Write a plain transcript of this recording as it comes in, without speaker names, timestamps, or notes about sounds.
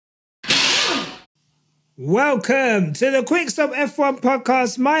Welcome to the Quick Stop F1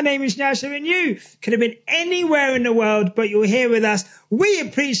 podcast. My name is Nyasha and you could have been anywhere in the world, but you're here with us. We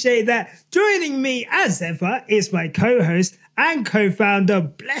appreciate that. Joining me as ever is my co-host and co-founder,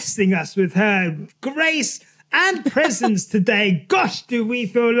 blessing us with her grace and presence today. Gosh, do we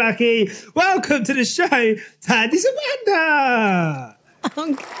feel lucky. Welcome to the show, Tandy Samantha. How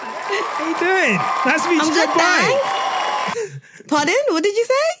you doing? Nice to meet you. Good, Pardon? What did you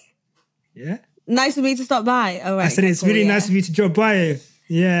say? Yeah. Nice of me to stop by. Oh, right. I said it's really nice of you to drop by.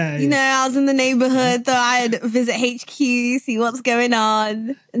 Yeah. You know, I was in the neighborhood, thought I'd visit HQ, see what's going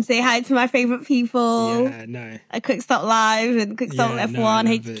on, and say hi to my favorite people. Yeah, no. A Quick Stop Live and Quick Stop F1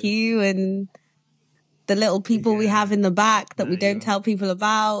 HQ and the little people we have in the back that we don't tell people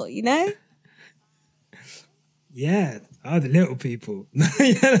about, you know? Yeah. Oh, the little people. No,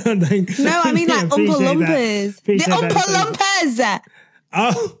 I mean like Oompa Loompas. The Oompa Loompas!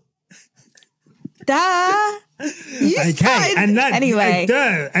 Oh. Duh. Okay, and that anyway.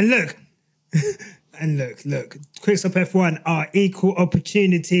 And look. Quick Stop F1 are equal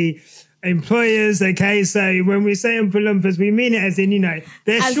opportunity employers. Okay, so when we say Oompa Loompas, we mean it as in, you know,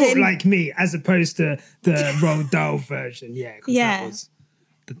 they're as short like me, as opposed to the Roald Dahl version. Yeah.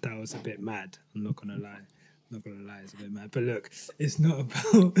 That was a bit mad. I'm not gonna lie. It's a bit mad. But look, it's not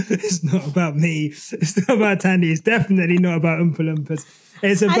about me. It's not about Tandy. It's definitely not about Oompa Loompas.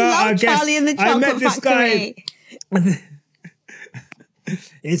 It's about our guest. Charlie and the Chocolate Factory.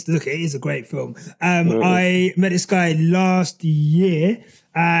 It is a great film. I met this guy last year,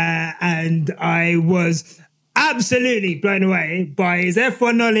 and I was absolutely blown away by his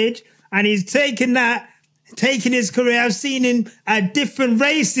F1 knowledge, and he's taken his career. I've seen him at different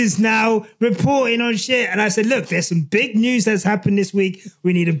races now, reporting on shit. And I said, look, there's some big news that's happened this week.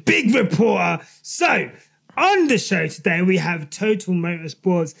 We need a big reporter. So, on the show today, we have Total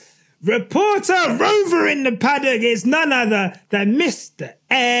Motorsports reporter rover in the paddock. Is none other than Mr.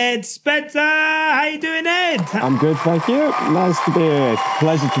 Ed Spencer. How you doing, Ed? I'm good, thank you. Nice to be here.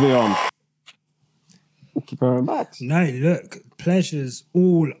 Pleasure to be on. Thank you very much. No, look, pleasure's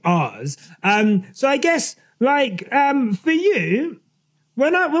all ours. So I guess, for you,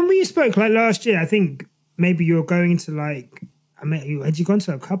 when we spoke last year, I think maybe you're going to had you gone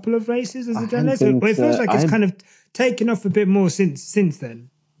to a couple of races as a journalist? It feels like it's kind of taken off a bit more since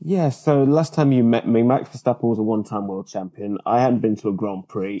then. Yeah, so last time you met me, Max Verstappen was a one-time world champion. I hadn't been to a Grand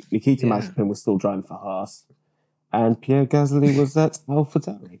Prix. Nikita Mazepin was still driving for Haas. And Pierre Gasly was at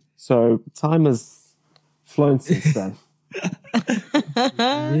AlphaTauri. So time has flown since then.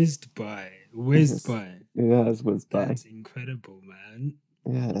 Whizzed by. Yeah, it's whizzed by. That's incredible, man.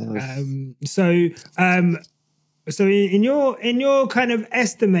 Yeah. So in your kind of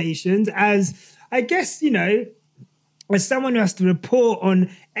estimations, as I guess, you know, as someone who has to report on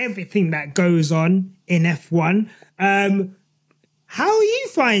everything that goes on in F1, how are you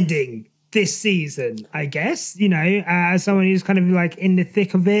finding this season, I guess, you know, as someone who's kind of like in the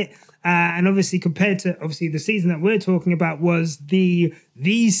thick of it, and obviously compared to the season that we're talking about was the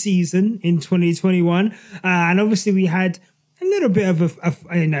season in 2021, and obviously we had a little bit of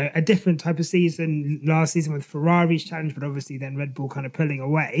a different type of season last season with Ferrari's challenge, but obviously then Red Bull kind of pulling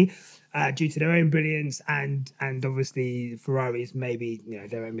away due to their own brilliance and obviously Ferrari's maybe, you know,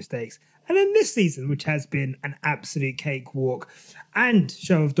 their own mistakes. And then this season, which has been an absolute cakewalk and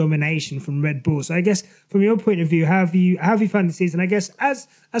show of domination from Red Bull. So I guess from your point of view, how have you found the season? I guess as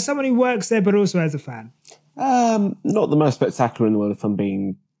someone who works there, but also as a fan. Not the most spectacular in the world, if I'm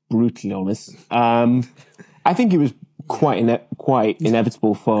being brutally honest. I think it was quite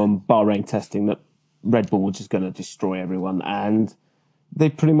inevitable from Bahrain testing that Red Bull were just going to destroy everyone, and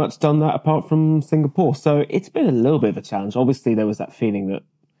they've pretty much done that apart from Singapore. So it's been a little bit of a challenge. Obviously, there was that feeling that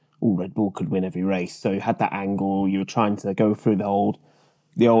Red Bull could win every race. So you had that angle. You were trying to go through the old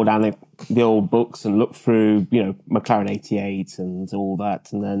books and look through, you know, McLaren 88 and all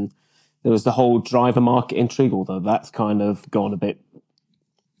that. And then there was the whole driver market intrigue, although that's kind of gone a bit.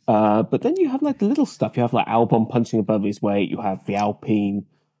 But then you have like the little stuff. You have like Albon punching above his weight. You have the Alpine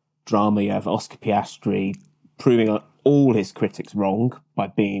drama. You have Oscar Piastri proving all his critics wrong by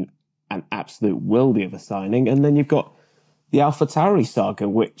being an absolute worldie of a signing. And then you've got the AlphaTauri saga,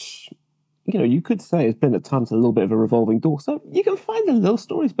 which, you know, you could say has been at times a little bit of a revolving door. So you can find the little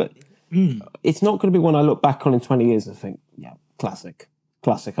stories, but it's not going to be one I look back on in 20 years and think, yeah, classic.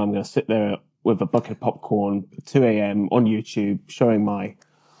 I'm going to sit there with a bucket of popcorn, 2 a.m. on YouTube, showing my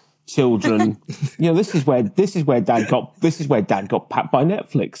children, you know, this is where dad got packed by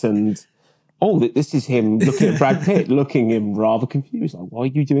Netflix, and this is him looking at Brad Pitt, looking him rather confused, like, what are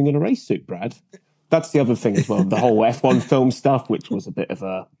you doing in a race suit, Brad? That's the other thing as well, the whole F1 film stuff, which was a bit of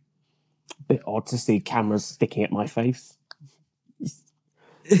a a bit odd to see cameras sticking at my face.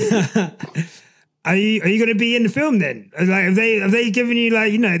 Are you going to be in the film then? Like, have they given you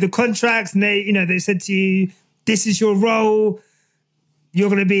like, you know, the contracts, and they said to you, this is your role. You're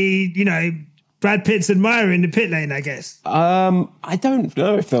going to be, you know, Brad Pitt's admirer in the pit lane, I guess. I don't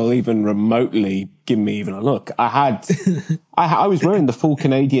know if they'll even remotely give me even a look. I was wearing the full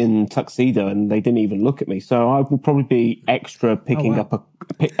Canadian tuxedo, and they didn't even look at me. So I will probably be extra picking up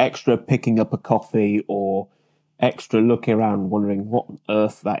a coffee, or extra looking around, wondering what on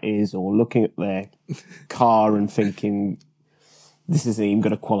earth that is, or looking at their car and thinking, this isn't even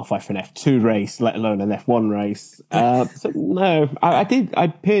going to qualify for an F2 race, let alone an F1 race. So no, I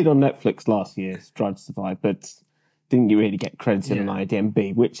appeared on Netflix last year, Drive to Survive, but didn't really get credited on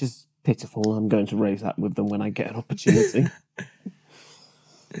IDMB, which is pitiful. I'm going to raise that with them when I get an opportunity.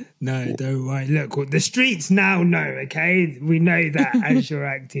 No, don't worry. Look, the streets now know, okay? We know that as your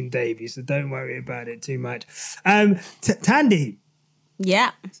acting debut, so don't worry about it too much. Tandy.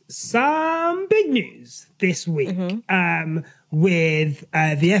 Yeah. Some big news this week with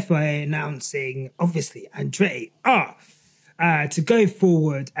the FIA announcing, obviously, Andretti to go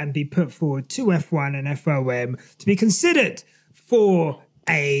forward and be put forward to F1 and FOM to be considered for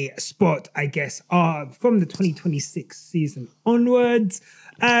a spot, I guess, from the 2026 season onwards.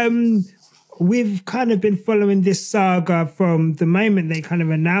 We've kind of been following this saga from the moment they kind of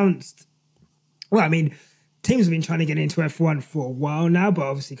announced. Well, I mean, teams have been trying to get into F1 for a while now, but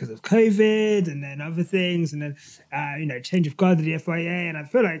obviously because of COVID and then other things, and then change of guard of the FIA. And I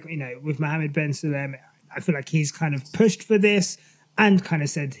feel like, with Mohammed Ben Salem, I feel like he's kind of pushed for this and kind of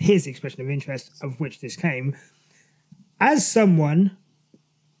said his expression of interest, of which this came. As someone,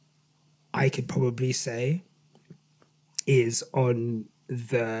 I could probably say, is on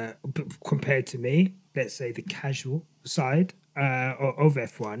the, compared to me, let's say the casual side of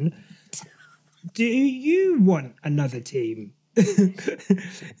F1, do you want another team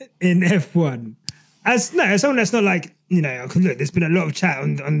in F1? As someone that's not like, look, there's been a lot of chat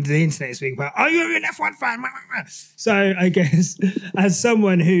on the internet this week about, are you an F1 fan? So I guess as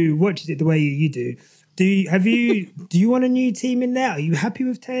someone who watches it the way you do, do you want a new team in there? Are you happy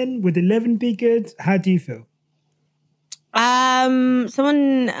with 10? Would 11 be good? How do you feel?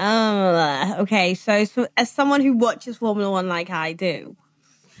 Okay, so as someone who watches Formula One like I do,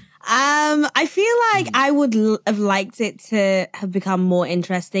 I feel like I would have liked it to have become more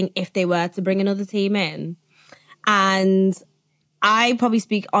interesting if they were to bring another team in. And I probably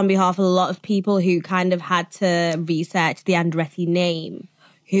speak on behalf of a lot of people who kind of had to research the Andretti name.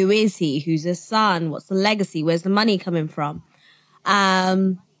 Who is he? Who's his son? What's the legacy? Where's the money coming from?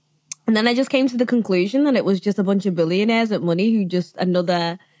 And then I just came to the conclusion that it was just a bunch of billionaires with money who just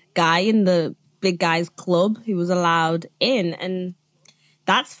another guy in the big guys club who was allowed in. And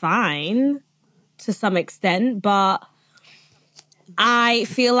that's fine to some extent, but I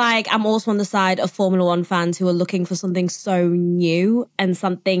feel like I'm also on the side of Formula One fans who are looking for something so new and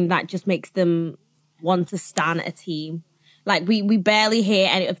something that just makes them want to stan a team. Like, we barely hear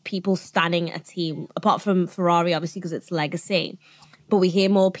any of people standing a team, apart from Ferrari, obviously, because it's legacy. But we hear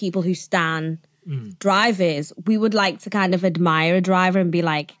more people who stan drivers. We would like to kind of admire a driver and be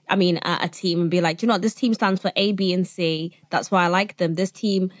like, a team, and be like, do you know what? This team stands for A, B, and C. That's why I like them. This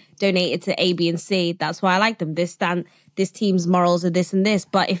team donated to A, B, and C. That's why I like them. This team's morals are this and this.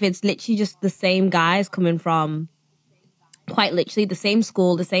 But if it's literally just the same guys coming from, quite literally, the same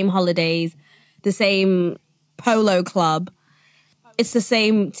school, the same holidays, the same polo club, it's the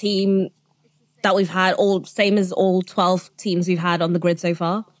same team that we've had, same as all 12 teams we've had on the grid so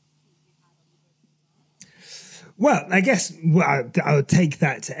far. Well, I guess I would take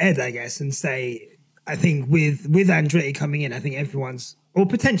that to Ed, I guess, and say, I think with Andretti coming in, I think everyone's, or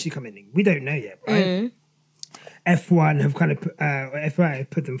potentially coming in, we don't know yet, right? F1 have kind of FIA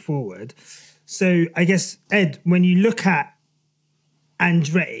put them forward. So I guess, Ed, when you look at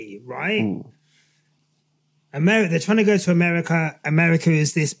Andretti, right? They're trying to go to America. America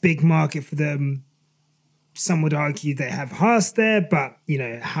is this big market for them. Some would argue they have Haas there, but,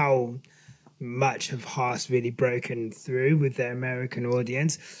 how much have Haas really broken through with their American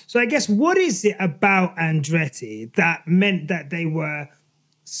audience? So I guess, what is it about Andretti that meant that they were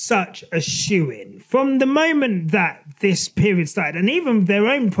such a shoo-in? From the moment that this period started, and even their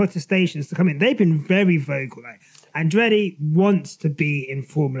own protestations to come in, they've been very vocal. Like, Andretti wants to be in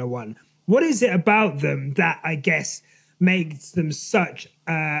Formula One. What is it about them that, I guess, makes them such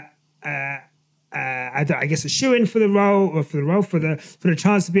a I guess a shoe-in for the role, or for the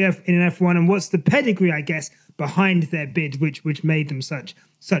chance to be in an F1, and what's the pedigree, I guess, behind their bid, which made them such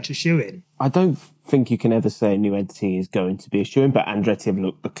a shoe-in? I don't think you can ever say a new entity is going to be a shoe-in, but Andretti have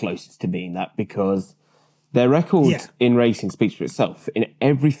looked the closest to being that because their record in racing speaks for itself. In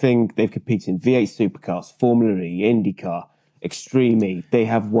everything they've competed in, V8 Supercars, Formula E, IndyCar, Extreme E, they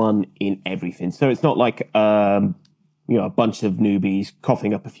have won in everything. So it's not like a bunch of newbies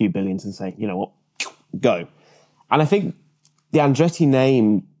coughing up a few billions and saying, you know what, go. And I think the Andretti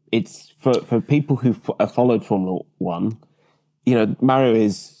name, it's for people who have followed Formula One, Mario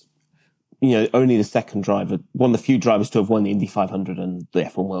is, only the second driver, one of the few drivers to have won the Indy 500 and the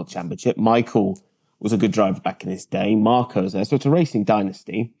F1 World Championship. Michael was a good driver back in his day. Marco's there. So it's a racing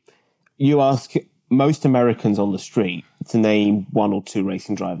dynasty. You ask most Americans on the street to name one or two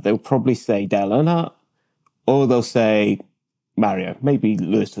racing drivers. They'll probably say Dale Earnhardt, or they'll say Mario, maybe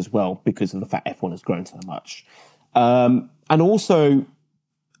Lewis as well, because of the fact F1 has grown so much. And also,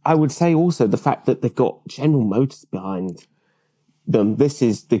 I would say also the fact that they've got General Motors behind them. This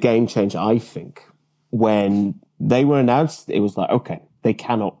is the game changer, I think. When they were announced, it was like, okay, they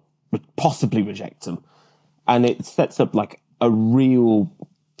cannot possibly reject them. And it sets up like a real,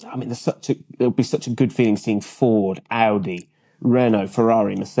 it'll be such a good feeling seeing Ford, Audi, Renault,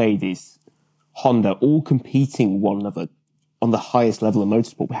 Ferrari, Mercedes, Honda, all competing one another on the highest level of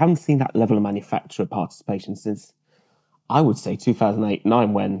motorsport. We haven't seen that level of manufacturer participation since, I would say,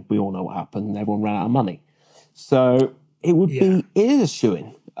 2008-9, when we all know what happened and everyone ran out of money. So it is a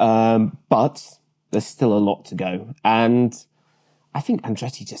shoo-in, but there's still a lot to go. And I think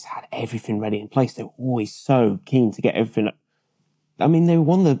Andretti just had everything ready in place. They were always so keen to get everything. I mean,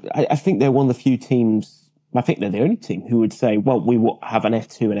 I think they're one of the few teams, I think they're the only team who would say, well, we will have an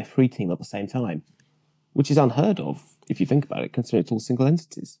F2 and F3 team at the same time, which is unheard of if you think about it, considering it's all single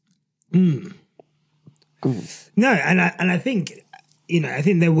entities. No, and I think, I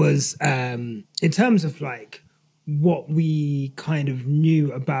think there was, in terms of like what we kind of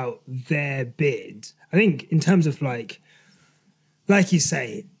knew about their bid, I think in terms of like you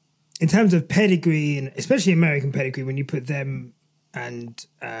say, in terms of pedigree, and especially American pedigree, when you put them and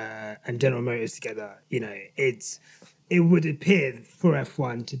General Motors together, it would appear for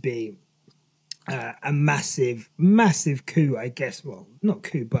F1 to be a massive coup, I guess. Well, not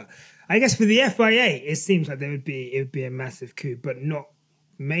coup, but I guess for the FIA, it seems like it would be a massive coup, but not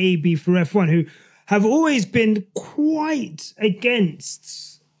maybe for F1, who have always been quite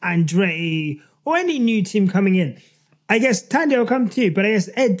against Andretti or any new team coming in. I guess, Tandy, I'll come to you, but I guess,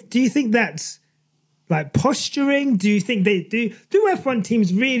 Ed, do you think that's like posturing? Do you think they do F1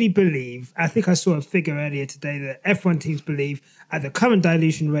 teams really believe, I think I saw a figure earlier today, that F1 teams believe at the current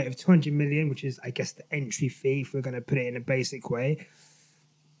dilution rate of 200 million, which is, I guess, the entry fee, if we're going to put it in a basic way,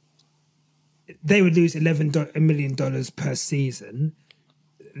 they would lose $11 million per season.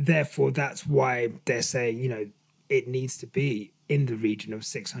 Therefore, that's why they're saying, it needs to be in the region of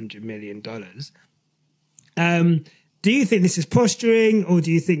 $600 million. Do you think this is posturing, or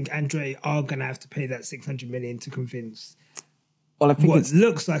do you think Andretti are going to have to pay that $600 million to convince what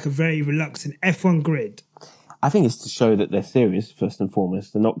looks like a very reluctant F1 grid? I think it's to show that they're serious, first and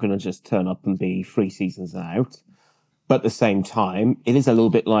foremost. They're not going to just turn up and be 3 seasons out. But at the same time, it is a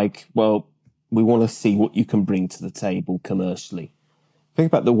little bit like, well, we want to see what you can bring to the table commercially. Think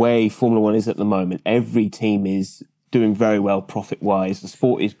about the way Formula One is at the moment. Every team is doing very well profit-wise. The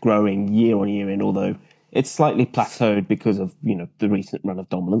sport is growing year on year in, although it's slightly plateaued because of, the recent run of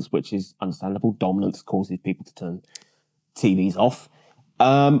dominance, which is understandable. Dominance causes people to turn TVs off.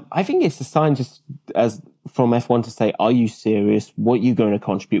 I think it's a sign just as from F1 to say, are you serious? What are you going to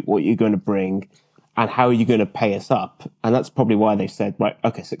contribute? What are you going to bring? And how are you going to pay us up? And that's probably why they've said, right,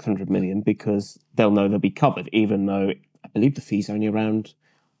 okay, 600 million, because they'll know they'll be covered, even though I believe the fee's only around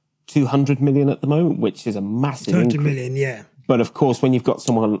 200 million at the moment, which is a massive 200 increase. million, yeah. But of course, when you've got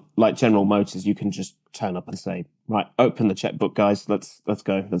someone like General Motors, you can just turn up and say, right, open the checkbook, guys. Let's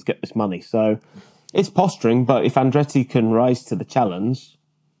go. Let's get this money. So it's posturing, but if Andretti can rise to the challenge,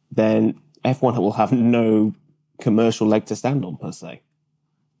 then F1 will have no commercial leg to stand on, per se.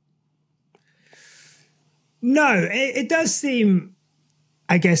 No, it does seem,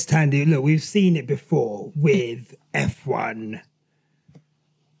 I guess, Tandy, look, we've seen it before with F1.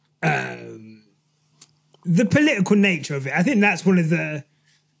 The political nature of it, I think that's one of the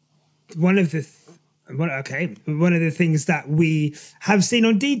things that we have seen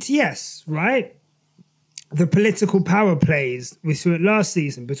on DTS, right? The political power plays we saw it last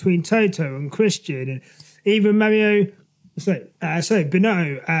season between Toto and Christian, and even Binotto,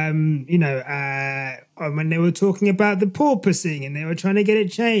 when they were talking about the porpoising and they were trying to get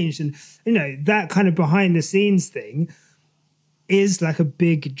it changed, and that kind of behind the scenes thing is like a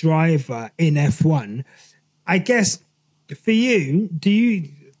big driver in F1. I guess for you, do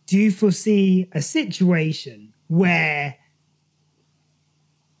you foresee a situation where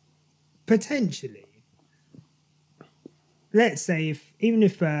potentially, let's say, even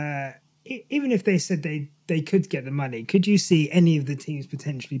if they said they could get the money, could you see any of the teams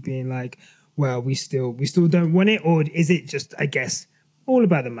potentially being like, well, we still don't want it? Or is it just, I guess, all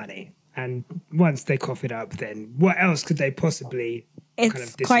about the money? And once they cough it up, then what else could they possibly It's kind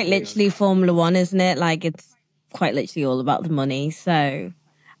of quite disagree literally on? Formula One, isn't it? Like, it's quite literally all about the money. So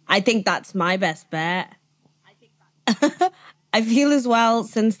I think that's my best bet. I feel as well,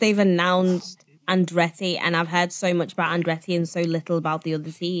 since they've announced Andretti, and I've heard so much about Andretti and so little about the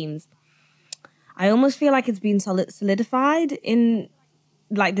other teams, I almost feel like it's been solidified in,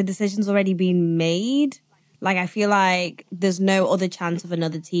 like, the decision's already been made. Like, I feel like there's no other chance of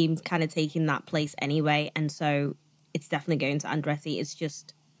another team kind of taking that place anyway. And so it's definitely going to Andretti. It's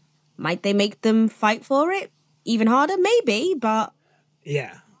just, might they make them fight for it even harder? Maybe, but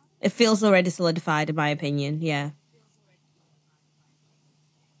Yeah. it feels already solidified, in my opinion. Yeah.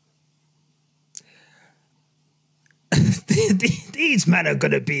 These men are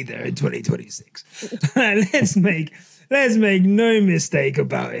gonna be there in 2026. let's make no mistake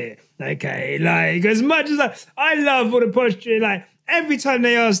about it. Okay, like, as much as I love all the posturing, like every time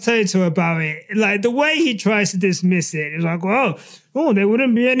they ask Toto about it, like the way he tries to dismiss it, it's like, oh, there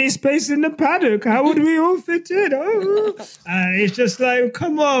wouldn't be any space in the paddock. How would we all fit in? Oh. And it's just like,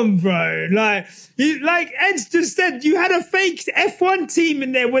 come on, bro. Like Ed's just said, you had a fake F1 team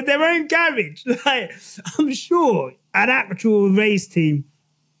in there with their own garage. Like, I'm sure an actual race team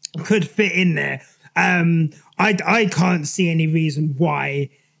could fit in there. I can't see any reason why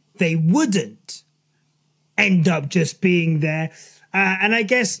they wouldn't end up just being there. And I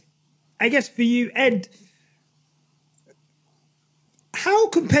guess for you, Ed, how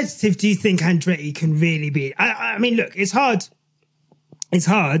competitive do you think Andretti can really be? I mean, look, it's hard. It's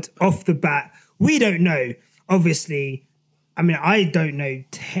hard off the bat. We don't know, obviously. I mean, I don't know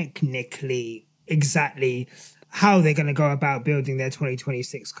technically exactly how they're going to go about building their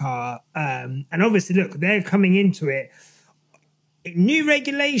 2026 car. And obviously, look, they're coming into it. New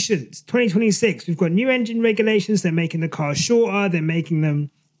regulations, 2026. We've got new engine regulations. They're making the cars shorter. They're making them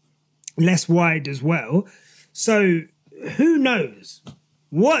less wide as well. So who knows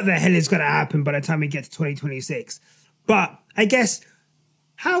what the hell is going to happen by the time we get to 2026. But I guess,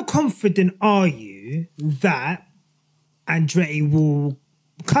 how confident are you that Andretti will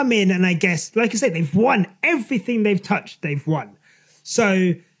come in and, I guess, like I said, they've won everything they've touched, they've won.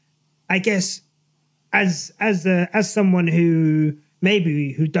 So I guess as someone who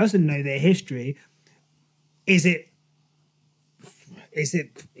doesn't know their history, is it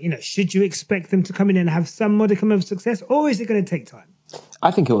should you expect them to come in and have some modicum of success, or is it going to take time?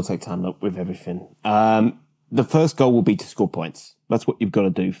 I think it will take time with everything. The first goal will be to score points. That's what you've got to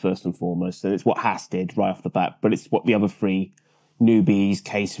do first and foremost. So it's what Haas did right off the bat, but it's what the other three newbies,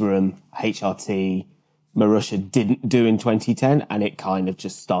 Caterham, HRT, Marussia didn't do in 2010, and it kind of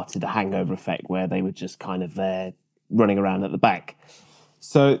just started a hangover effect where they were just kind of there running around at the back.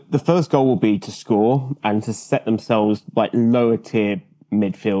 So the first goal will be to score and to set themselves like lower tier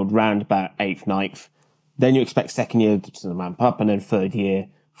midfield, round about 8th, 9th. Then you expect second year to ramp up, and then third year,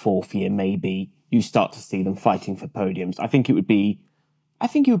 fourth year, maybe you start to see them fighting for podiums. I think it would be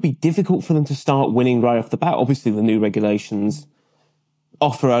difficult for them to start winning right off the bat. Obviously, the new regulations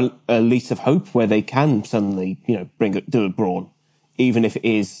offer a lease of hope where they can suddenly, do a brawn, even if it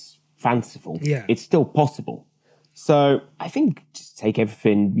is fanciful. Yeah, it's still possible. So I think just take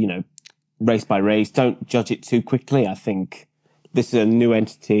everything, race by race. Don't judge it too quickly. I think this is a new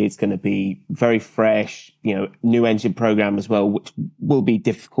entity. It's going to be very fresh, new engine program as well, which will be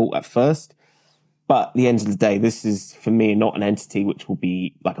difficult at first. But at the end of the day, this is, for me, not an entity which will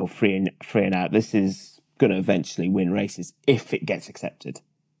be like a free and out. This is going to eventually win races if it gets accepted.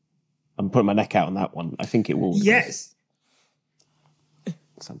 I'm putting my neck out on that one. I think it will. Yes. At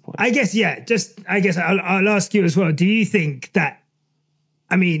some point. I guess, yeah. I'll ask you as well. Do you think it's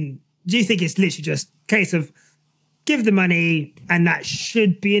literally just a case of give the money and that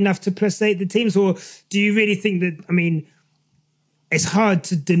should be enough to placate the teams? Or do you really think that, it's hard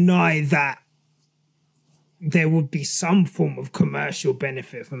to deny that there would be some form of commercial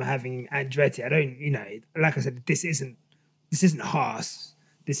benefit from having Andretti? I don't, like I said, this isn't Haas.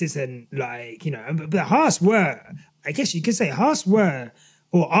 This isn't like, but Haas were, I guess you could say Haas were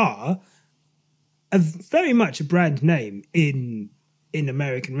or are very much a brand name in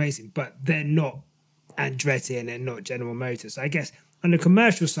American racing, but they're not Andretti and then not General Motors. So I guess on the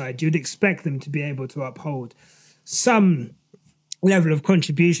commercial side, you'd expect them to be able to uphold some level of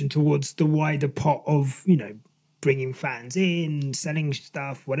contribution towards the wider pot of, bringing fans in, selling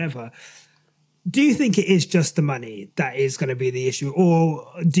stuff, whatever. Do you think it is just the money that is going to be the issue? Or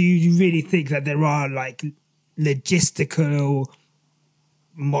do you really think that there are like logistical,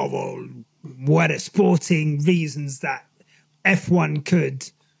 moral, sporting reasons that F1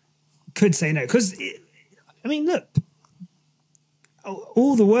 could say no? Because, look,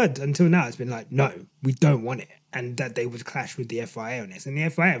 all the word until now has been like, no, we don't want it. And that they would clash with the FIA on this. And the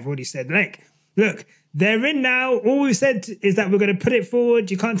FIA have already said, look, they're in now. All we've said is that we're going to put it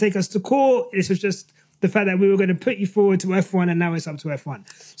forward. You can't take us to court. This was just the fact that we were going to put you forward to F1 and now it's up to F1.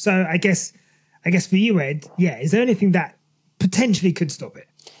 So I guess for you, Ed, is there anything that potentially could stop it?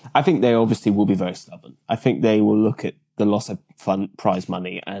 I think they obviously will be very stubborn. I think they will look at the loss of prize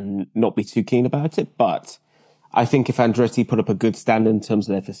money and not be too keen about it. But I think if Andretti put up a good stand in terms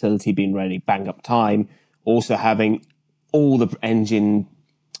of their facility being ready, bang up time, also having all the engine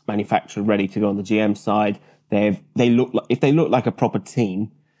manufacturer ready to go on the GM side, if they look like a proper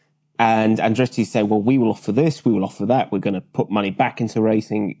team, and Andretti say, well, we will offer this, we will offer that, we're going to put money back into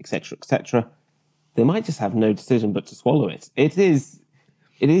racing, etc., etc., they might just have no decision but to swallow it. It is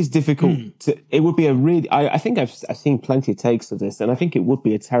difficult. It would be a really. I think I've seen plenty of takes of this, and I think it would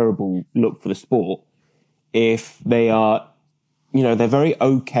be a terrible look for the sport if they are. They're very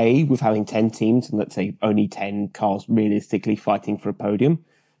okay with having 10 teams and let's say only 10 cars realistically fighting for a podium.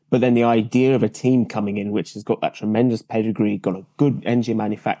 But then the idea of a team coming in, which has got that tremendous pedigree, got a good engine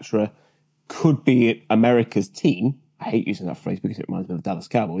manufacturer, could be America's team. I hate using that phrase because it reminds me of the Dallas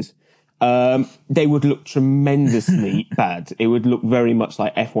Cowboys. They would look tremendously bad. It would look very much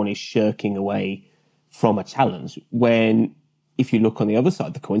like F1 is shirking away from a challenge. When, if you look on the other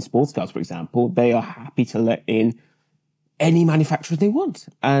side, the coin, sports cars, for example, they are happy to let in any manufacturer they want.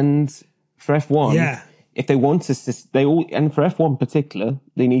 And for F1, if they want to, and for F1 in particular,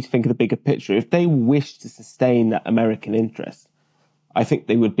 they need to think of the bigger picture. If they wish to sustain that American interest, I think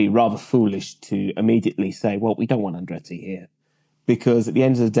they would be rather foolish to immediately say, well, we don't want Andretti here. Because at the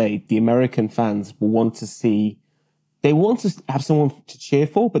end of the day, the American fans will want to have someone to cheer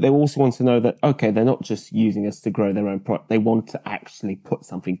for, but they also want to know that, okay, they're not just using us to grow their own product. They want to actually put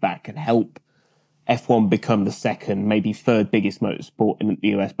something back and help F1 become the second, maybe third biggest motorsport in the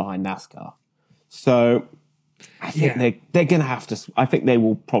US behind NASCAR. So I think they're going to have to, I think they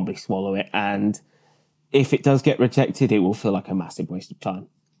will probably swallow it. And if it does get rejected, it will feel like a massive waste of time.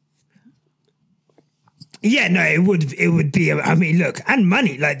 Yeah, no, it would be, look, and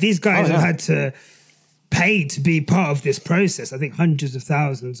money. Like these guys have had to pay to be part of this process. I think hundreds of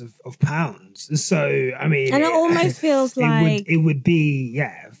thousands of pounds. So, and it almost feels like it would be,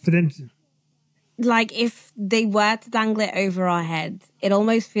 for them to. Like if they were to dangle it over our head, it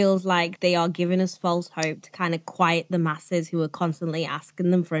almost feels like they are giving us false hope to kind of quiet the masses who are constantly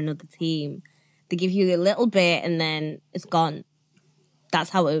asking them for another team. They give you a little bit and then it's gone. That's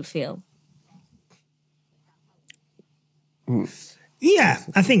how it would feel. Yeah,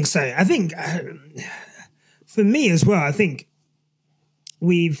 I think so. I think for me as well, I think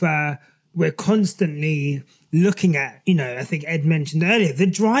we're constantly looking at, I think Ed mentioned earlier, the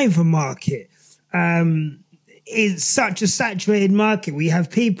driver market. It's such a saturated market. We have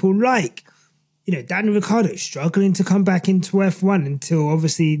people like, Daniel Ricciardo struggling to come back into F1 until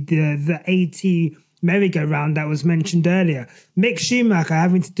obviously the AT merry-go-round that was mentioned earlier. Mick Schumacher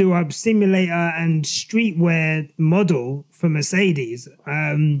having to do a simulator and streetwear model for Mercedes,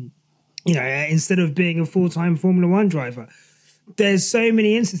 instead of being a full-time Formula One driver. There's so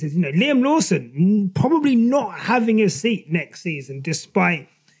many instances. Liam Lawson probably not having a seat next season, despite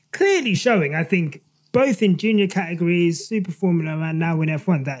clearly showing, I think, both in junior categories, Super Formula and now in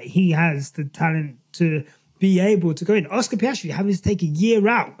F1, that he has the talent to be able to go in. Oscar Piastri having to take a year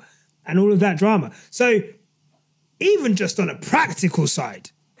out and all of that drama. So even just on a practical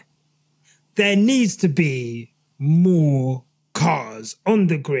side, there needs to be more cars on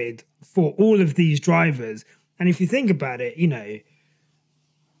the grid for all of these drivers. And if you think about it,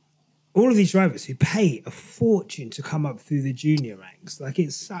 all of these drivers who pay a fortune to come up through the junior ranks, like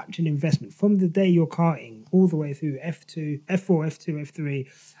it's such an investment from the day you're karting all the way through F2, F4, F2, F3,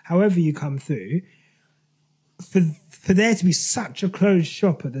 however you come through, for there to be such a closed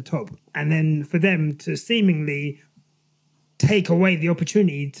shop at the top, and then for them to seemingly take away the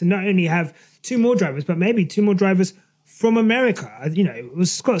opportunity to not only have two more drivers, but maybe two more drivers from America.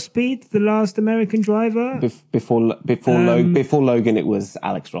 Was Scott Speed the last American driver? Before Logan, it was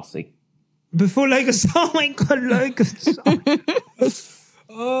Alex Rossi. Before Logan, oh my God, Logan.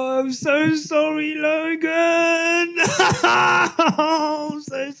 Oh, I'm so sorry, Logan. I'm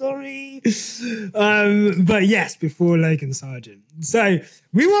so sorry. But yes, before Logan Sargent. So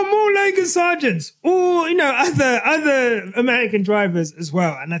we want more Logan Sargents, or other American drivers as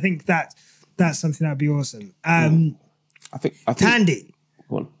well. And I think that's something that'd be awesome. I think Tandy.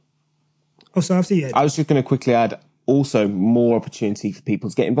 Go on. Also, after you. I was just going to quickly add also more opportunity for people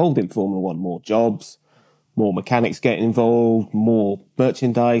to get involved in Formula One, more jobs, more mechanics getting involved, more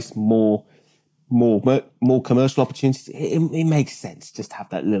merchandise, more commercial opportunities. It makes sense just to have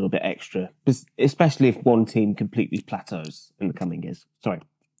that little bit extra, especially if one team completely plateaus in the coming years. Sorry.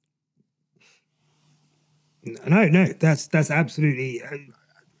 No, that's absolutely.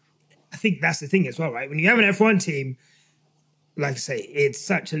 I think that's the thing as well, right? When you have an F1 team, like I say, it's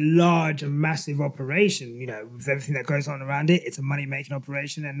such a large and massive operation, with everything that goes on around it. It's a money-making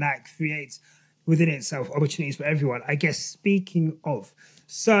operation, and that creates within itself opportunities for everyone. I guess speaking of,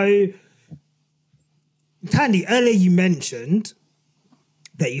 so Tandy, earlier you mentioned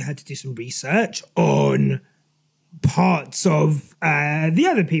that you had to do some research on parts of the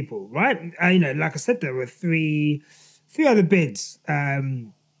other people, right? Like I said, there were three other bids.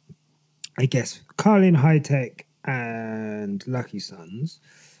 I guess Carlin, High Tech, and Lucky Sons.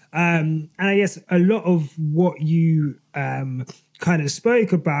 And I guess a lot of what you kind of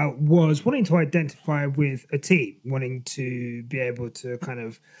spoke about was wanting to identify with a team, wanting to be able to kind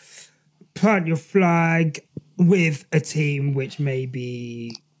of plant your flag with a team which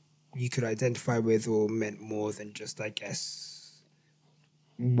maybe you could identify with or meant more than just, I guess,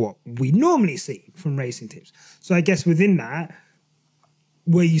 what we normally see from racing teams. So I guess within that,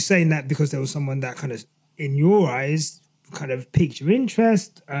 were you saying that because there was someone that kind of, in your eyes, kind of piqued your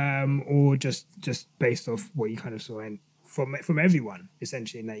interest, or just based off what you kind of saw from everyone,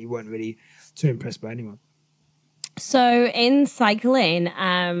 essentially, and that you weren't really too impressed by anyone? So in cycling,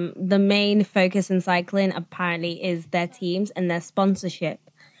 the main focus in cycling apparently is their teams and their sponsorship.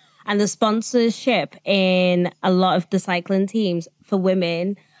 And the sponsorship in a lot of the cycling teams for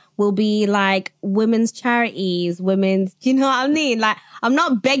women will be like women's charities, you know what I mean? Like, I'm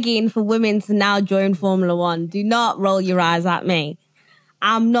not begging for women to now join Formula One. Do not roll your eyes at me.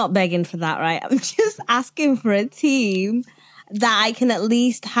 I'm not begging for that, right? I'm just asking for a team that I can at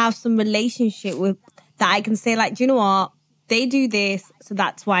least have some relationship with, that I can say, like, do you know what? They do this, so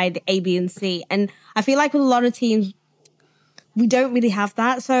that's why the A, B, and C. And I feel like with a lot of teams, we don't really have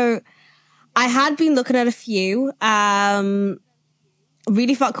that. So I had been looking at a few.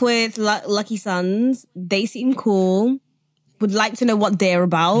 Really fuck with Lucky Sons. They seem cool. Would like to know what they're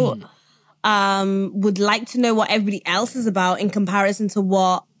about. Would like to know what everybody else is about in comparison to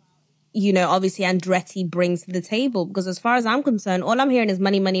what, obviously Andretti brings to the table. Because as far as I'm concerned, all I'm hearing is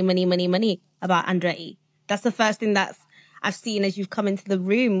money, money, money, money, money about Andretti. That's the first thing I've seen as you've come into the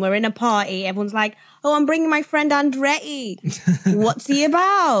room. We're in a party. Everyone's like, oh, I'm bringing my friend Andretti. What's he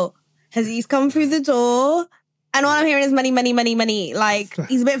about? Has he come through the door? And all I'm hearing is money, money, money, money. Like,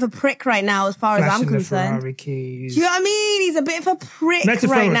 he's a bit of a prick right now as far as I'm concerned. Ferrari keys. Do you know what I mean? He's a bit of a prick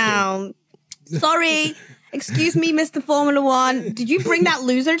right now. Sorry. Excuse me, Mr. Formula One. Did you bring that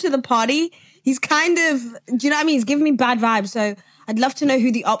loser to the party? He's kind of, do you know what I mean? He's giving me bad vibes. So I'd love to know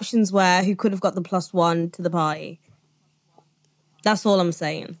who the options were, who could have got the +1 to the party. That's all I'm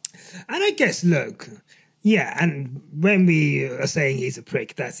saying. And I guess, look, yeah, and when we are saying he's a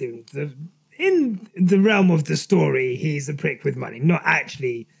prick, that's in the realm of the story, he's a prick with money, not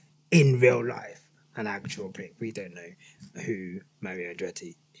actually in real life an actual prick. We don't know who Mario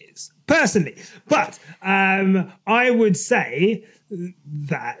Andretti is personally. But I would say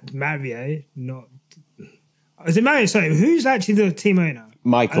that Mario, not... Is it Mario? Sorry, who's actually the team owner?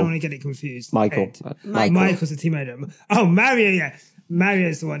 Michael. I don't want to get it confused. Michael. Michael's the team owner. Oh, Mario, yeah.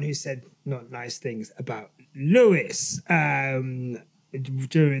 Mario's the one who said not nice things about Lewis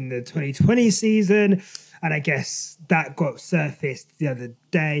during the 2020 season. And I guess that got surfaced the other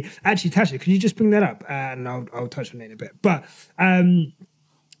day. Actually, Tasha, could you just bring that up? And I'll touch on it in a bit. But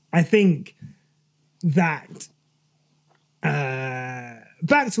I think that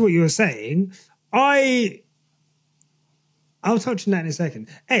back to what you were saying, I'll touch on that in a second.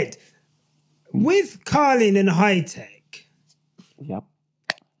 Ed, with Carlin and High Tech, yep.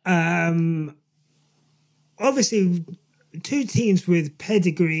 Obviously, two teams with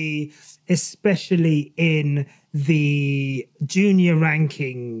pedigree, especially in the junior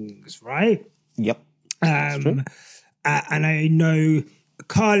rankings, right? Yep. And I know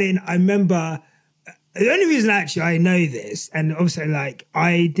Carlin, I remember, the only reason actually I know this, and obviously like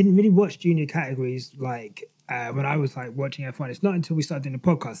I didn't really watch junior categories like when I was like watching F1. It's not until we started doing the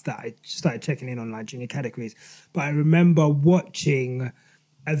podcast that I started checking in on like junior categories. But I remember watching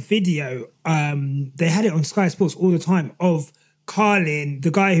a video. They had it on Sky Sports all the time of Carlin,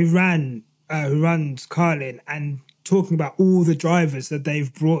 the guy who runs Carlin, and talking about all the drivers that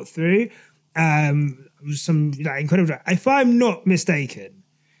they've brought through. Some incredible. If I'm not mistaken,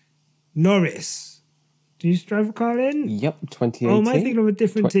 Norris. Do you drive for Carlin? Yep, 2018. Oh, am I thinking of a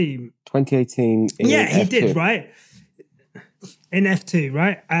different team? 2018. Yeah, he F2. did, right? In F2,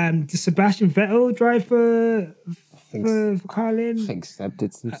 right? Did Sebastian Vettel drive for Carlin? I think Seb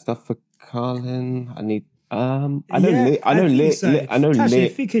did some stuff for Carlin. I need. I know. Yeah, I know. think so. I know. Tasha,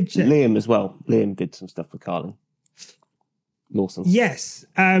 if you could check. Liam as well. Liam did some stuff for Carlin. Lawson. Yes.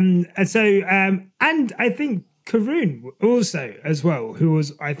 And I think Karun also as well, who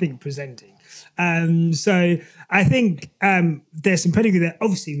was, I think, presenting. So I think there's some pedigree there.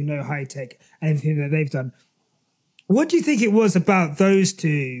 Obviously, we know High Tech and everything that they've done. What do you think it was about those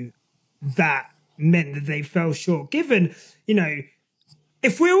two that meant that they fell short? Given,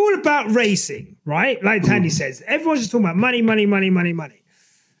 if we're all about racing, right? Like Tandy says, everyone's just talking about money.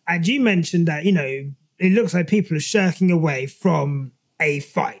 And you mentioned that, it looks like people are shirking away from a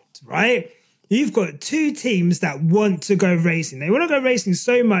fight, right? You've got two teams that want to go racing. They want to go racing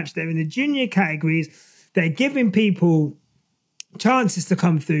so much. They're in the junior categories. They're giving people chances to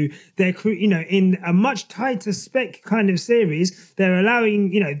come through. They're, in a much tighter spec kind of series, they're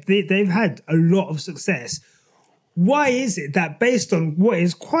allowing, they've had a lot of success. Why is it that based on what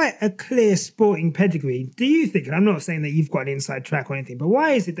is quite a clear sporting pedigree, do you think, and I'm not saying that you've got an inside track or anything, but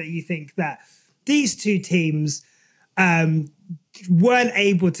why is it that you think that these two teams weren't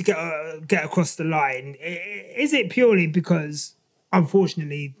able to get across the line? Is it purely because,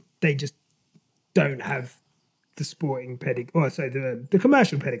 unfortunately, they just don't have the sporting pedigree, the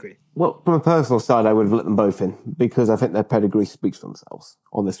commercial pedigree? Well, from a personal side, I would have let them both in because I think their pedigree speaks for themselves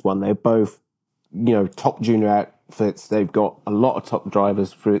on this one. They're both, top junior outfits. They've got a lot of top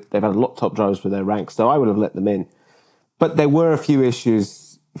drivers they've had a lot of top drivers for their ranks, so I would have let them in. But there were a few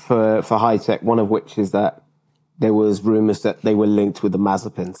issues for High Tech, one of which is that there was rumours that they were linked with the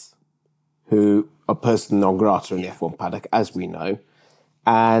Mazepins, who are person non grata in the F1 paddock, as we know.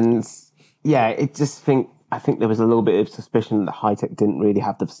 And yeah, I think there was a little bit of suspicion that High Tech didn't really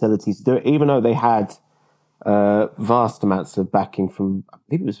have the facilities to do it, even though they had vast amounts of backing from, I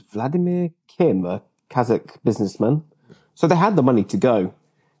believe it was Vladimir Kim, a Kazakh businessman. So they had the money to go.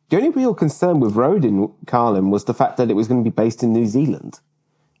 The only real concern with Rodin Carlin was the fact that it was going to be based in New Zealand,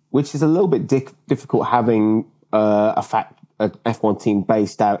 which is a little bit difficult having a F1 team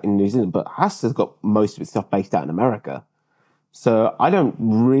based out in New Zealand. But Haas has got most of its stuff based out in America. So I don't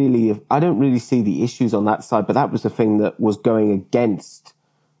really see the issues on that side, but that was the thing that was going against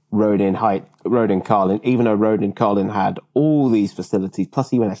Rodin Carlin, even though Rodin Carlin had all these facilities,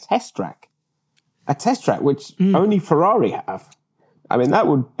 plus even a test track, which only Ferrari have. I mean, that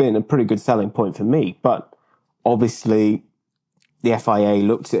would have been a pretty good selling point for me, but obviously the FIA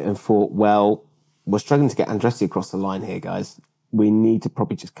looked at it and thought, well, we're struggling to get Andretti across the line here, guys. We need to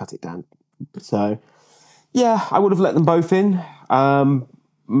probably just cut it down. So yeah, I would have let them both in.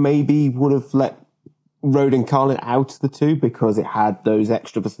 Maybe would have let Rodin Carlin out of the two because it had those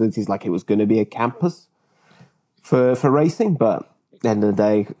extra facilities, like it was going to be a campus for racing. But at the end of the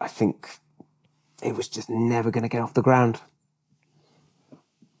day, I think it was just never going to get off the ground.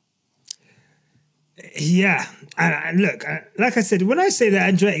 Yeah. And look, like I said, when I say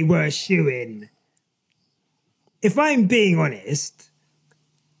that Andretti were a shoo-in, if I'm being honest,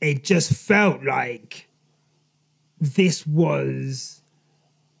 it just felt like this was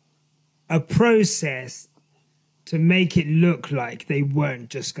a process to make it look like they weren't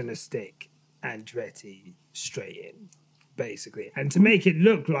just going to stick Andretti straight in, basically. And to make it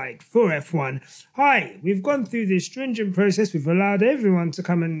look like for F1, hi, we've gone through this stringent process, we've allowed everyone to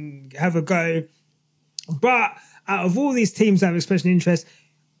come and have a go. But out of all these teams that have special interest,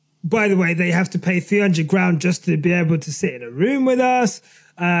 by the way, they have to pay 300 grand just to be able to sit in a room with us.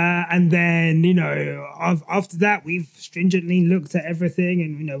 And then, after that, we've stringently looked at everything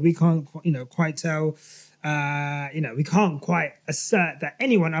and, we can't, quite tell, we can't quite assert that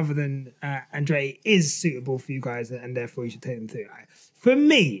anyone other than Andre is suitable for you guys and therefore you should take them through. For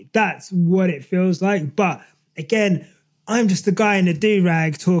me, that's what it feels like. But again, I'm just a guy in a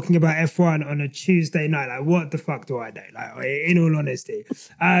do-rag talking about F1 on a Tuesday night. Like, what the fuck do I know? Like, in all honesty.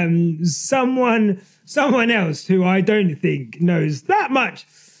 Someone else who I don't think knows that much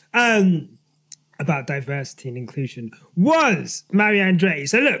about diversity and inclusion was Mario Andretti.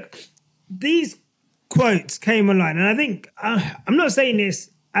 So look, these quotes came online, and I think, I'm not saying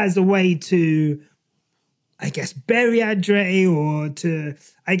this as a way to, I guess, bury Andretti or to,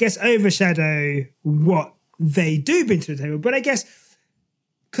 I guess, overshadow what they do bring to the table. But I guess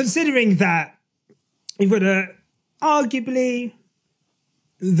considering that you've got arguably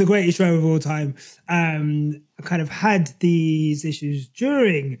the greatest driver of all time, kind of had these issues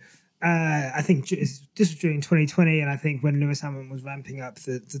during, I think this was during 2020, and I think when Lewis Hamilton was ramping up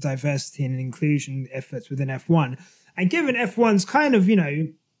the diversity and inclusion efforts within F1, and given F1's kind of,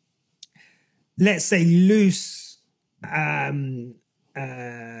 let's say loose, if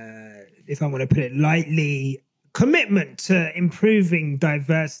I want to put it lightly, commitment to improving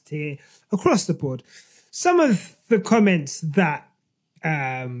diversity across the board. Some of the comments that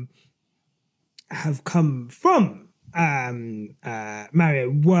have come from Mario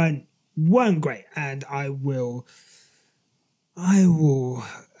weren't great, and I will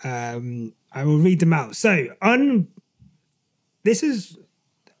read them out. So this is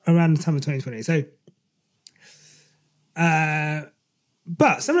around the time of 2020. So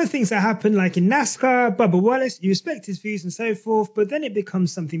but some of the things that happen, like in NASCAR, Bubba Wallace, you respect his views and so forth, but then it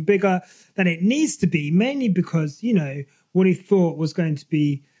becomes something bigger than it needs to be, mainly because, what he thought was going to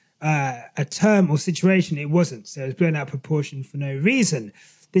be a term or situation, it wasn't. So it was blown out of proportion for no reason.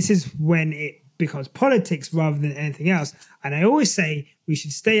 This is when it becomes politics rather than anything else. And I always say we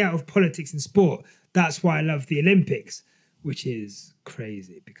should stay out of politics in sport. That's why I love the Olympics, which is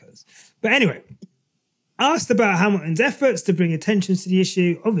crazy But anyway, asked about Hamilton's efforts to bring attention to the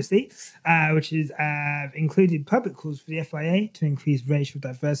issue, obviously, which is included public calls for the FIA to increase racial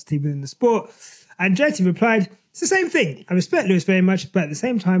diversity within the sport. Andretti replied, "It's the same thing. I respect Lewis very much, but at the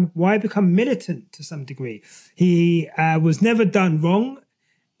same time, why become militant to some degree? He was never done wrong.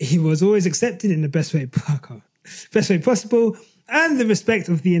 He was always accepted in the best way possible, and the respect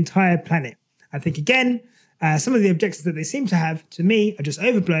of the entire planet. I think, again, some of the objections that they seem to have, to me, are just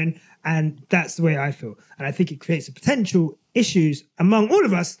overblown, and that's the way I feel. And I think it creates a potential issues among all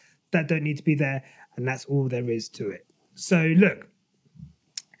of us that don't need to be there, and that's all there is to it." So, look,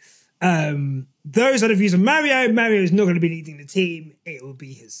 those are the views of Mario. Mario is not going to be leading the team. It will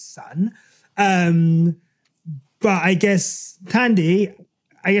be his son. But I guess, Tandy,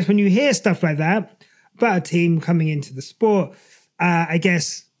 when you hear stuff like that about a team coming into the sport, I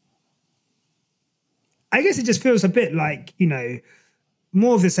guess it just feels a bit like,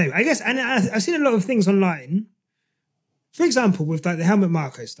 more of the same. I guess, and I've seen a lot of things online. For example, with like the Helmut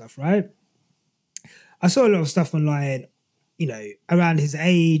Marko stuff, right? I saw a lot of stuff online, around his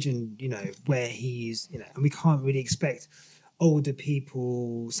age and, where he's, and we can't really expect some older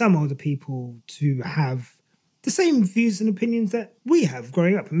people to have the same views and opinions that we have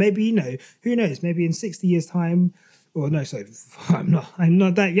growing up. And maybe, who knows, maybe in 60 years' time, or no, sorry, I'm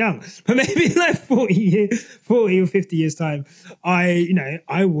not that young, but maybe in like 40 or 50 years' time, I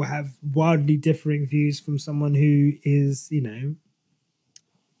will have wildly differing views from someone who is, in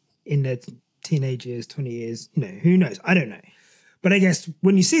their teenage years, 20 years, who knows? I don't know. But I guess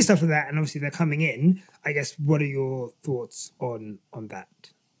when you see stuff like that, and obviously they're coming in, I guess, what are your thoughts on that?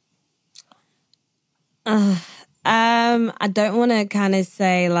 I don't want to kind of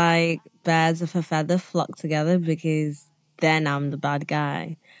say like birds of a feather flock together, because then I'm the bad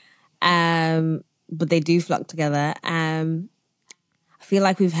guy. But they do flock together. I feel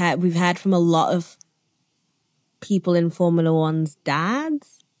like we've heard from a lot of people in Formula One's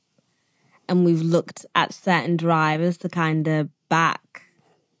dads, and we've looked at certain drivers to kind of back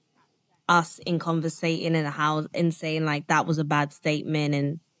us in conversating and saying like that was a bad statement,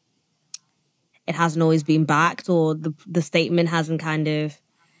 and it hasn't always been backed, or the statement hasn't kind of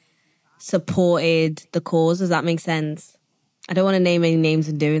supported the cause. Does that make sense? I don't want to name any names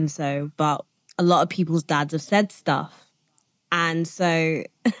in doing so, but a lot of people's dads have said stuff. And so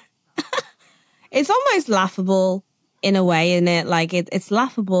it's almost laughable in a way, isn't it? Like it's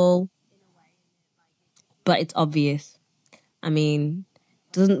laughable, but it's obvious. I mean,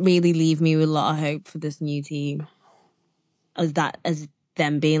 doesn't really leave me with a lot of hope for this new team as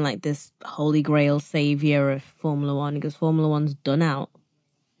them being like this holy grail savior of Formula One, because Formula One's done out.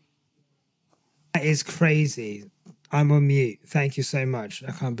 That is crazy. I'm on mute. Thank you so much.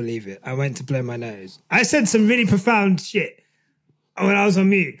 I can't believe it. I went to blow my nose. I said some really profound shit when I was on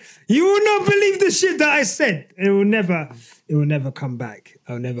mute. You will not believe the shit that I said. It will never come back.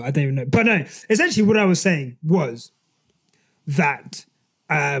 I don't even know. But no, essentially what I was saying was that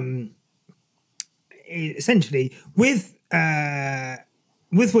essentially with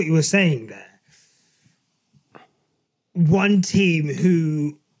what you were saying there, one team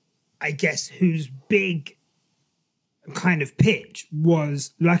whose big kind of pitch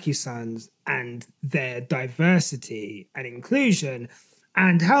was Lucky Sons and their diversity and inclusion,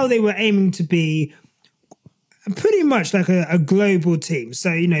 and how they were aiming to be pretty much like a global team. So,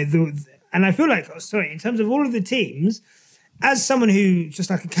 and I feel like, in terms of all of the teams, as someone who just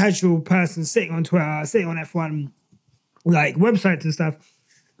like a casual person sitting on Twitter, sitting on F1 like websites and stuff,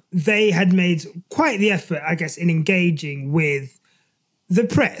 they had made quite the effort, I guess, in engaging with the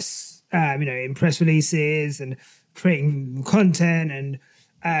press, in press releases and creating content.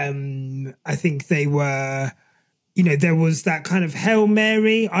 And I think they were, there was that kind of Hail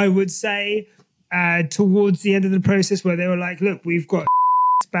Mary, I would say, towards the end of the process where they were like, look, we've got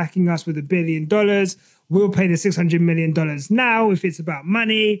backing us with $1 billion. We'll pay the $600 million now if it's about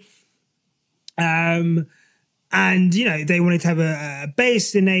money. And, they wanted to have a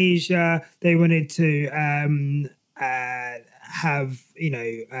base in Asia. They wanted to have,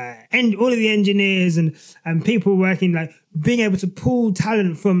 and all of the engineers and people working, like being able to pull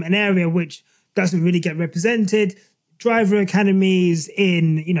talent from an area which doesn't really get represented. Driver academies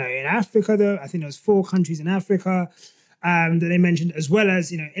in Africa, though. I think there was 4 countries in Africa that they mentioned, as well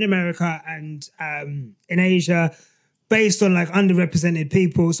as, in America and in Asia, based on like underrepresented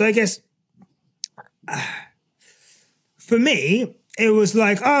people. So I guess for me, it was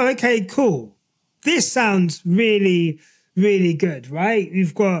like, oh, okay, cool. This sounds really, really good, right?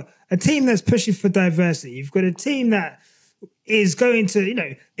 You've got a team that's pushing for diversity. You've got a team that is going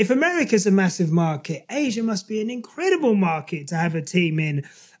to, if America's a massive market, Asia must be an incredible market to have a team in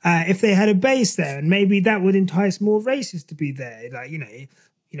if they had a base there. And maybe that would entice more races to be there. Like,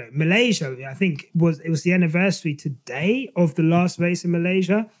 Malaysia, I think it was the anniversary today of the last race in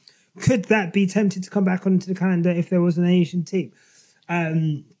Malaysia. Could that be tempted to come back onto the calendar if there was an Asian team?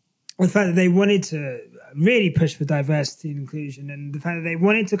 The fact that they wanted to really push for diversity and inclusion, and the fact that they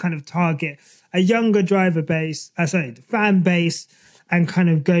wanted to kind of target a younger fan base, and kind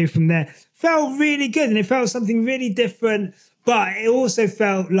of go from there, felt really good. And it felt something really different, but it also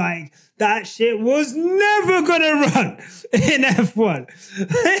felt like that shit was never going to run in F1.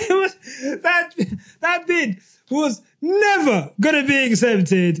 It was, that bid was never going to be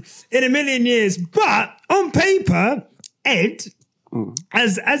accepted in a million years. But on paper, Ed,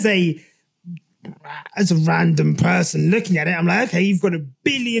 as a random person looking at it, I'm like, okay, you've got $1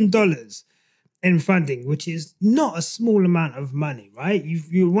 billion in funding, which is not a small amount of money, right?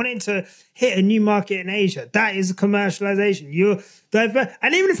 You're wanting to hit a new market in Asia. That is a commercialization.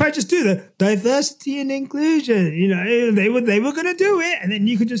 And even if I just do the diversity and inclusion, they were going to do it, and then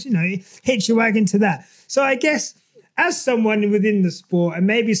you could just, hitch your wagon to that. So I guess as someone within the sport, and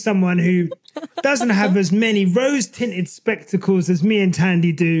maybe someone who doesn't have as many rose-tinted spectacles as me and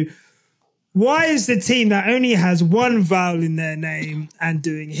Tandy do, why is the team that only has one vowel in their name and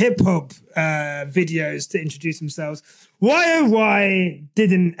doing hip-hop videos to introduce themselves, why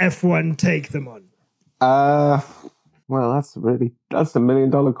didn't F1 take them on? Well, that's a $1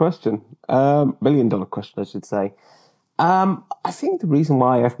 million question. $1 billion question, I should say. I think the reason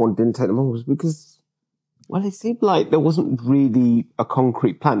why F1 didn't take them on was because, well, it seemed like there wasn't really a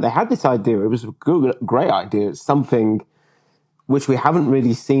concrete plan. They had this idea. It was a great idea. It's something which we haven't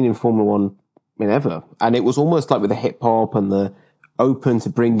really seen in Formula One ever. And it was almost like with the hip hop and the open to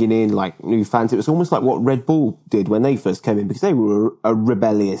bringing in like new fans. It was almost like what Red Bull did when they first came in, because they were a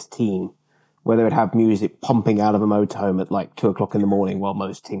rebellious team where they would have music pumping out of a motorhome at like 2:00 in the morning while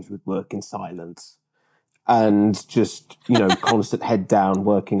most teams would work in silence and just, constant head down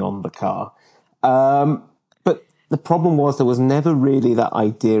working on the car. But the problem was there was never really that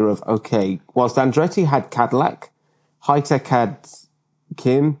idea of, okay, whilst Andretti had Cadillac, High-Tech had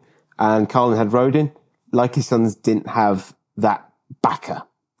Kim, and Carlin had Rodin, Likey Sons didn't have that backer,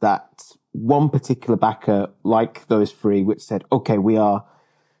 that one particular backer like those 3, which said, okay, we are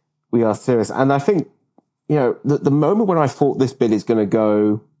serious. And I think, the moment when I thought this bid is going to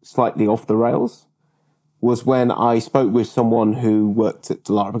go slightly off the rails was when I spoke with someone who worked at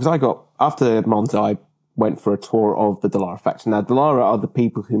Dallara, because after Monza, I went for a tour of the Dallara factory. Now, Dallara are the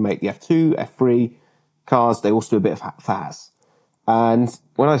people who make the F2, F3 cars. They also do a bit of FAS. And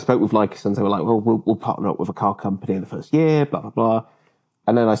when I spoke with Likey Sons, they were like, well, we'll partner up with a car company in the first year, blah, blah, blah.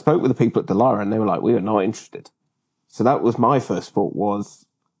 And then I spoke with the people at Dallara, and they were like, we are not interested. So that was my first thought was,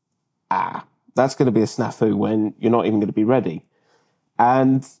 that's going to be a snafu when you're not even going to be ready.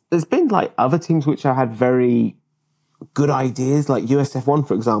 And there's been like other teams which I had very good ideas, like USF1,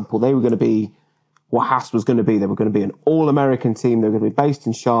 for example. They were going to be what Haas was going to be. They were going to be an all-American team. They were going to be based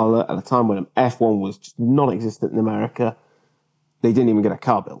in Charlotte at a time when F1 was just non-existent in America. They didn't even get a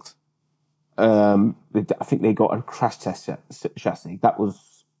car built. I think they got a crash test chassis. That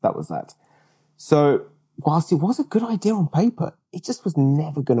was that. So whilst it was a good idea on paper, it just was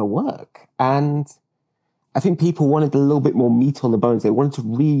never going to work. And I think people wanted a little bit more meat on the bones. They wanted to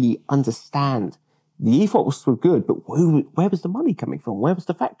really understand. The ethos was good, but where was the money coming from? Where was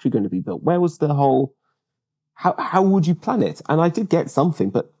the factory going to be built? Where was the whole how would you plan it? And I did get something,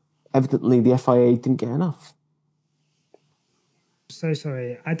 but evidently the FIA didn't get enough. So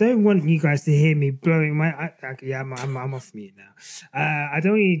sorry. I don't want you guys to hear me blowing my. I'm off mute now. I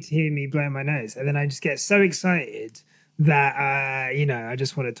don't want you to hear me blowing my nose, and then I just get so excited that I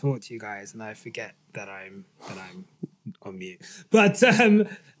just want to talk to you guys, and I forget that I'm on mute. But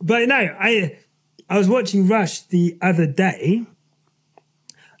no, I was watching Rush the other day,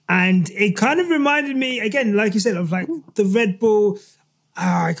 and it kind of reminded me again, like you said, of like the Red Bull.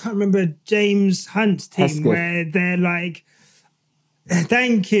 I can't remember James Hunt's team Hesketh. where they're like.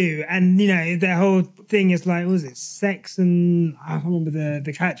 Thank you. And, their whole thing is like, what was it, sex and I can't remember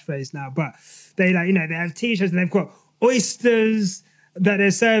the catchphrase now, but they they have T-shirts and they've got oysters that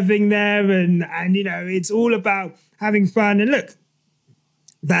they're serving there and it's all about having fun. And look,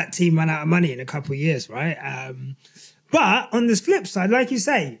 that team ran out of money in a couple of years, right? But on this flip side, like you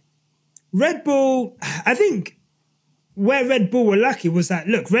say, Red Bull, I think where Red Bull were lucky was that,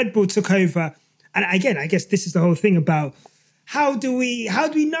 look, Red Bull took over. And again, I guess this is the whole thing about how do we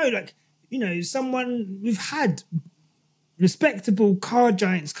know, like, someone, we've had respectable car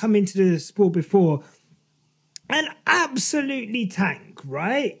giants come into the sport before and absolutely tank,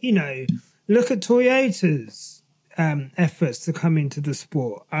 right? Look at Toyota's efforts to come into the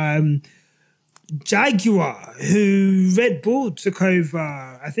sport. Jaguar, who Red Bull took over,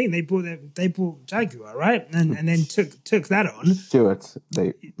 I think they bought Jaguar, right? And then took that on. Stewart,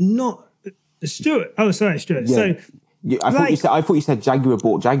 Not Stewart. Oh, sorry, Stewart. Yeah. So I thought you said Jaguar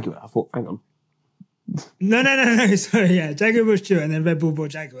bought Jaguar. I thought, hang on. No. Sorry, yeah. Jaguar was Stewart and then Red Bull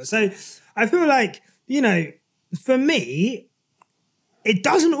bought Jaguar. So I feel like, for me, it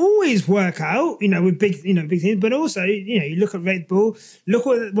doesn't always work out, with big teams, but also, you look at Red Bull, look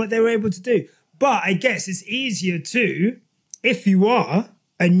what they were able to do. But I guess it's easier to, if you are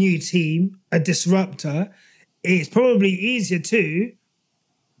a new team, a disruptor, it's probably easier to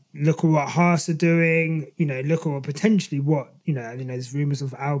look at what Haas are doing, look at potentially what, there's rumors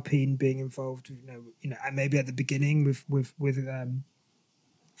of Alpine being involved, and maybe at the beginning with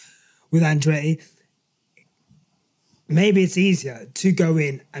Andretti. Maybe it's easier to go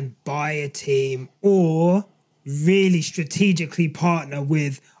in and buy a team or really strategically partner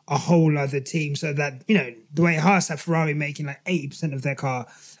with a whole other team so that, the way Haas have Ferrari making like 80% of their car,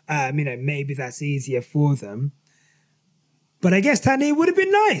 maybe that's easier for them. But I guess, Tandy, it would have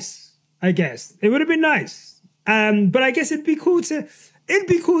been nice. I guess it would have been nice. But I guess it'd be cool to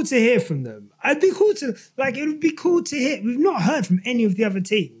hear from them. It would be cool to hear. We've not heard from any of the other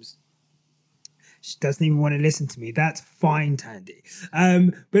teams. She doesn't even want to listen to me. That's fine, Tandy.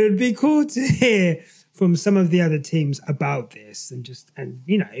 But it'd be cool to hear from some of the other teams about this and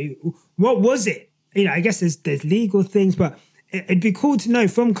what was it? I guess there's legal things, but it'd be cool to know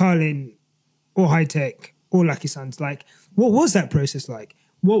from Carlin or High Tech or Lucky Sons, like, what was that process like?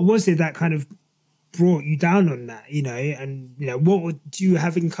 What was it that kind of brought you down on that, and, what would you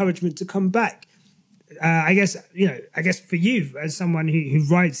have encouragement to come back? I guess for you as someone who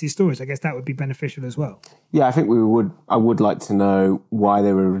writes these stories, I guess that would be beneficial as well. Yeah, I think I would like to know why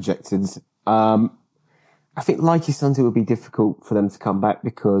they were rejected. I think, like your sons, it would be difficult for them to come back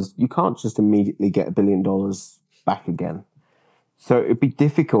because you can't just immediately get $1 billion back again. So it'd be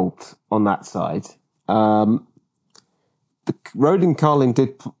difficult on that side. Rode and Carlin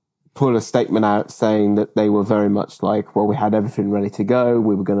did put a statement out saying that they were very much like, well, we had everything ready to go.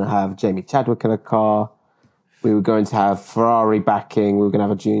 We were going to have Jamie Chadwick in a car. We were going to have Ferrari backing. We were going to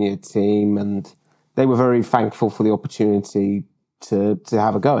have a junior team. And they were very thankful for the opportunity to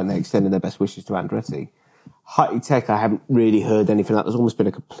have a go. And they extended their best wishes to Andretti. High Tech, I haven't really heard anything. There's almost been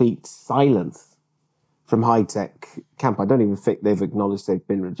a complete silence from High Tech camp. I don't even think they've acknowledged they've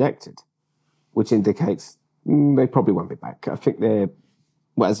been rejected, which indicates they probably won't be back. I think they're,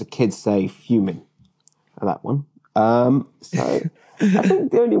 as the kids say, fuming at that one. So I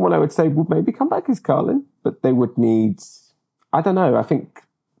think the only one I would say would maybe come back is Carlin, but they would need, I don't know, I think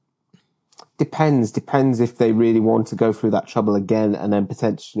depends if they really want to go through that trouble again and then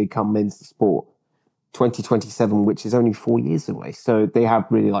potentially come into the sport 2027, which is only 4 years away. So they have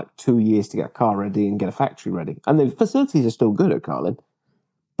really like 2 years to get a car ready and get a factory ready. And the facilities are still good at Carlin,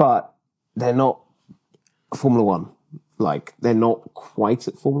 but they're not Formula One. Like, they're not quite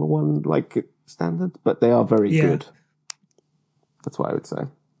at Formula One, like, standard, but they are very good. That's what I would say.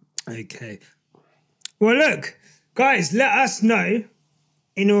 Okay. Well, look, guys, let us know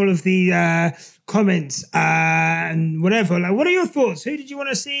in all of the comments and whatever. Like, what are your thoughts? Who did you want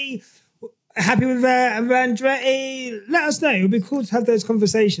to see? Happy with Andretti? Let us know. It would be cool to have those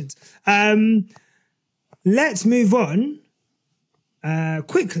conversations. Let's move on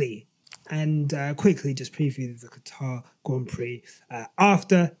quickly and quickly just preview the Qatar Grand Prix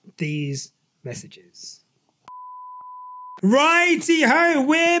after these messages. Righty ho,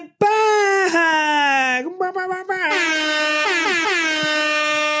 we're back!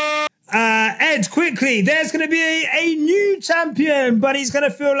 Ed, quickly, there's going to be a new champion, but he's going to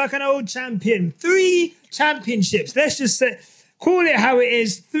feel like an old champion. 3 championships. Let's just say, call it how it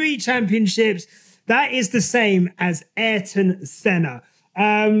is. 3 championships. That is the same as Ayrton Senna.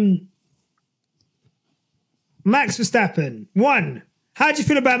 Max Verstappen, 1. How do you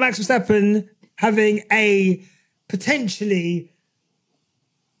feel about Max Verstappen having a potentially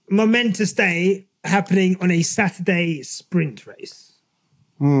momentous day happening on a Saturday sprint race?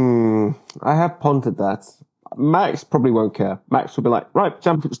 I have pondered that. Max probably won't care. Max will be like, right,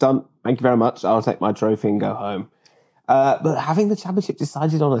 championship's done. Thank you very much. I'll take my trophy and go home. But having the championship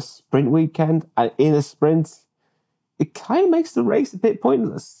decided on a sprint weekend and in a sprint, it kind of makes the race a bit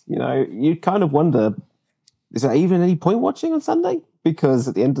pointless. You know, you kind of wonder, is there even any point watching on Sunday? Because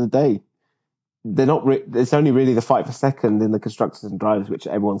at the end of the day, they're not. It's only really the fight for second in the constructors and drivers, which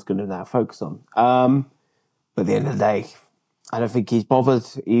everyone's going to now focus on. But at the end of the day, I don't think he's bothered.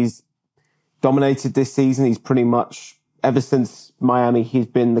 He's dominated this season. He's pretty much, ever since Miami, he's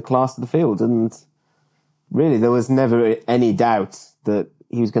been the class of the field. And really, there was never any doubt that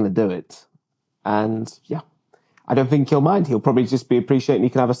he was going to do it. And yeah, I don't think he'll mind. He'll probably just be appreciating he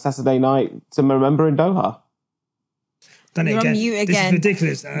can have a Saturday night to remember in Doha. Done it You're again. on mute This again. is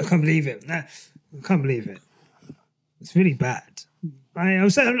ridiculous. I can't believe it. I can't believe it. It's really bad.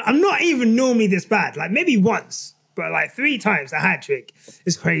 I'm not even normally this bad. Like maybe once, but like 3 times a hat trick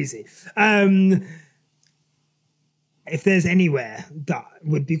is crazy. If there's anywhere that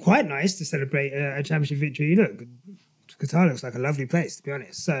would be quite nice to celebrate a championship victory, look, Qatar looks like a lovely place, to be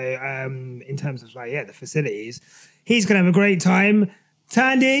honest. So in terms of like, the facilities, he's going to have a great time.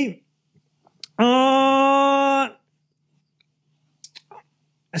 Tandy,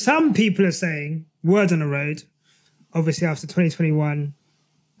 some people are saying, word on the road, obviously after 2021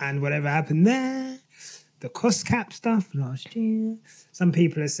 and whatever happened there, the cost cap stuff last year, some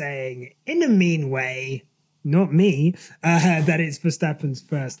people are saying, in a mean way, not me, that it's Verstappen's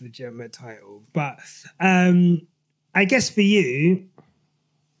first legitimate title. But I guess for you,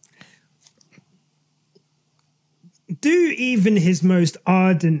 do even his most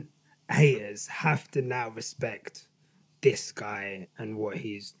ardent haters have to now respect this guy and what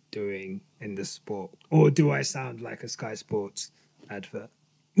he's doing in the sport? Or do I sound like a Sky Sports advert?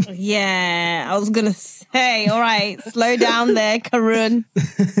 Yeah, I was going to say, all right, slow down there, Karun.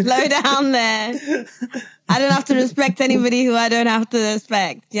 Slow down there. I don't have to respect anybody who I don't have to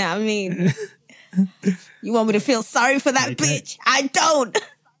respect. Yeah, you know what I mean? You want me to feel sorry for that bitch? I don't.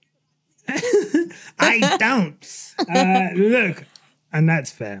 I don't. Look, and that's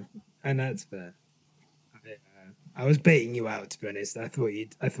fair. I was baiting you out, to be honest. I thought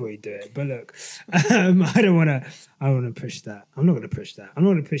you'd do it, but look, I don't want to push that. I'm not going to push that. I'm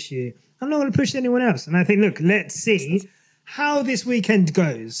not going to push you. I'm not going to push anyone else. And I think, look, let's see how this weekend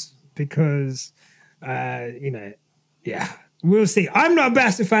goes because, we'll see. I'm not a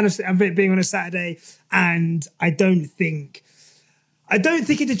massive fan of it being on a Saturday, and I don't think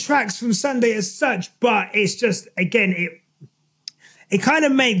it detracts from Sunday as such. But it's just, again, it kind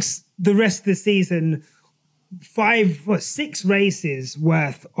of makes the rest of the season 6 races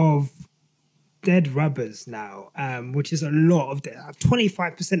worth of dead rubbers now, which is a lot of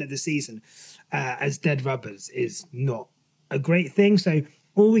 25% of the season as dead rubbers is not a great thing. So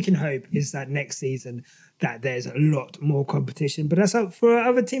all we can hope is that next season that there's a lot more competition, but that's up for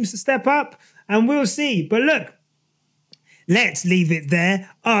other teams to step up and we'll see. But look, let's leave it there.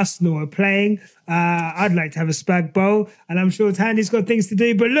 Arsenal are playing. I'd like to have a spag bowl and I'm sure Tandy's got things to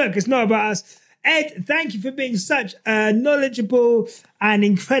do, but look, it's not about us. Ed, thank you for being such a knowledgeable and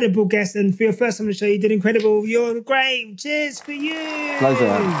incredible guest. And for your first time on the show, you did incredible. You're great. Cheers for you.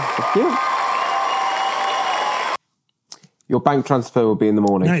 Pleasure. Thank you. Your bank transfer will be in the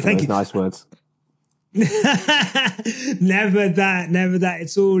morning. No, for thank those you. Nice words. Never that.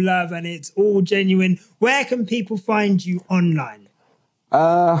 It's all love and it's all genuine. Where can people find you online?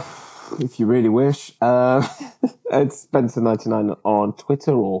 If you really wish, it's Spencer99 on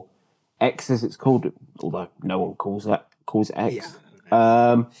Twitter or X as it's called, although no one calls it X.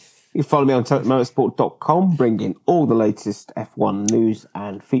 Yeah. You can follow me on motorsport.com, bringing all the latest F1 news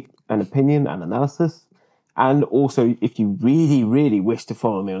and opinion and analysis. And also, if you really, really wish to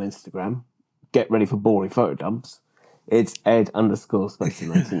follow me on Instagram, get ready for boring photo dumps. It's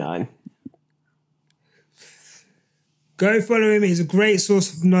Ed_Spencer99. Go follow him. He's a great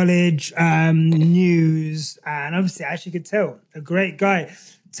source of knowledge, news, and obviously, as you could tell, a great guy.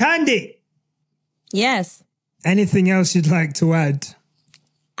 Tandy, Yes. Anything else you'd like to add?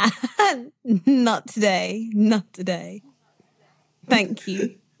 Not today. Not today. Thank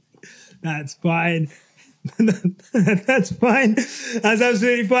you. That's fine. That's fine. That's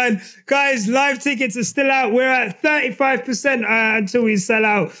absolutely fine. Guys, live tickets are still out. We're at 35% until we sell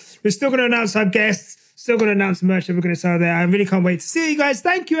out. We're still going to announce our guests. Still going to announce the merch that we're going to sell there. I really can't wait to see you guys.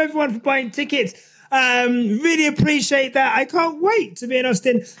 Thank you, everyone, for buying tickets. Really appreciate that. I can't wait to be in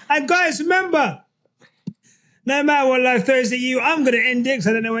Austin. And guys, remember, no matter what life throws at you, I'm going to end it because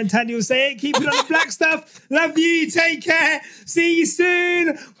I don't know when Tanya will say it. Keep it on the black stuff. Love you. Take care. See you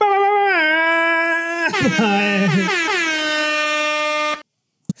soon. Bye.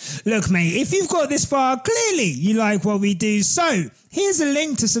 Look, mate, if you've got this far, clearly you like what we do. So here's a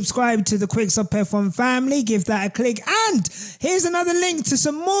link to subscribe to the Quickstop F1 family. Give that a click. And here's another link to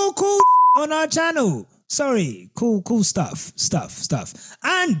some more cool on our channel. Sorry, cool stuff.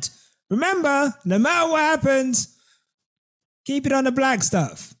 And remember, no matter what happens, keep it on the black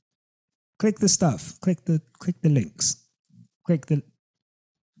stuff. Click the stuff. Click the links. Click the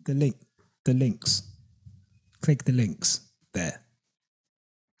links. Click the links. There.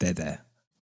 They're there.